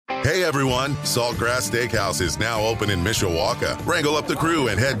Hey everyone, Saltgrass Steakhouse is now open in Mishawaka. Wrangle up the crew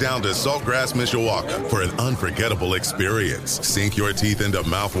and head down to Saltgrass Mishawaka for an unforgettable experience. Sink your teeth into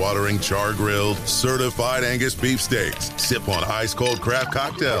mouth-watering char-grilled, certified Angus beef steaks. Sip on ice-cold craft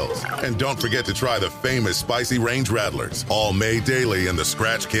cocktails. And don't forget to try the famous spicy range rattlers, all made daily in the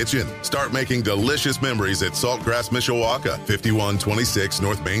Scratch Kitchen. Start making delicious memories at Saltgrass Mishawaka, 5126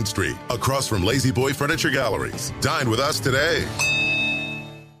 North Main Street, across from Lazy Boy Furniture Galleries. Dine with us today.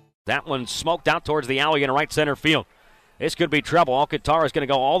 That one smoked out towards the alley in right center field. This could be trouble. Alcantara is going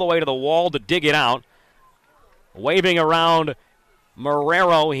to go all the way to the wall to dig it out. Waving around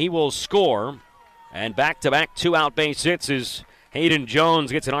Marrero, he will score. And back-to-back two-out base hits as Hayden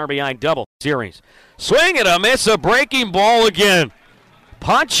Jones gets an RBI double series. Swing and a miss, a breaking ball again.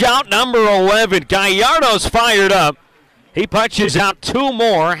 Punch out number 11. Gallardo's fired up. He punches out two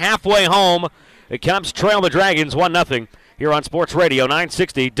more halfway home. The Cubs trail the Dragons 1-0. Here on Sports Radio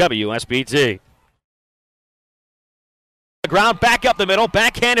 960 WSBT. The ground back up the middle,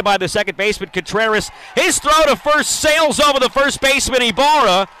 backhanded by the second baseman Contreras. His throw to first sails over the first baseman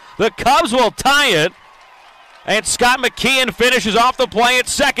Ibarra. The Cubs will tie it, and Scott McKeon finishes off the play at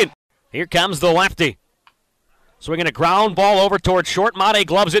second. Here comes the lefty. Swinging a ground ball over towards short. Mate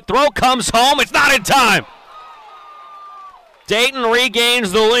gloves it. Throw comes home. It's not in time. Dayton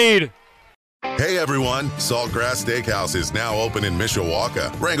regains the lead. Hey everyone, Saltgrass Steakhouse is now open in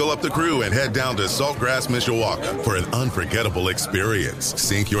Mishawaka. Wrangle up the crew and head down to Saltgrass Mishawaka for an unforgettable experience.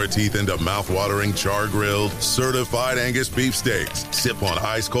 Sink your teeth into mouth-watering char-grilled, certified Angus beef steaks. Sip on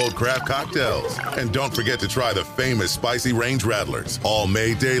ice-cold craft cocktails. And don't forget to try the famous spicy range rattlers, all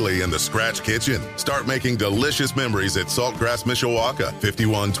made daily in the Scratch Kitchen. Start making delicious memories at Saltgrass Mishawaka,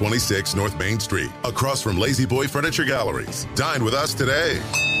 5126 North Main Street, across from Lazy Boy Furniture Galleries. Dine with us today.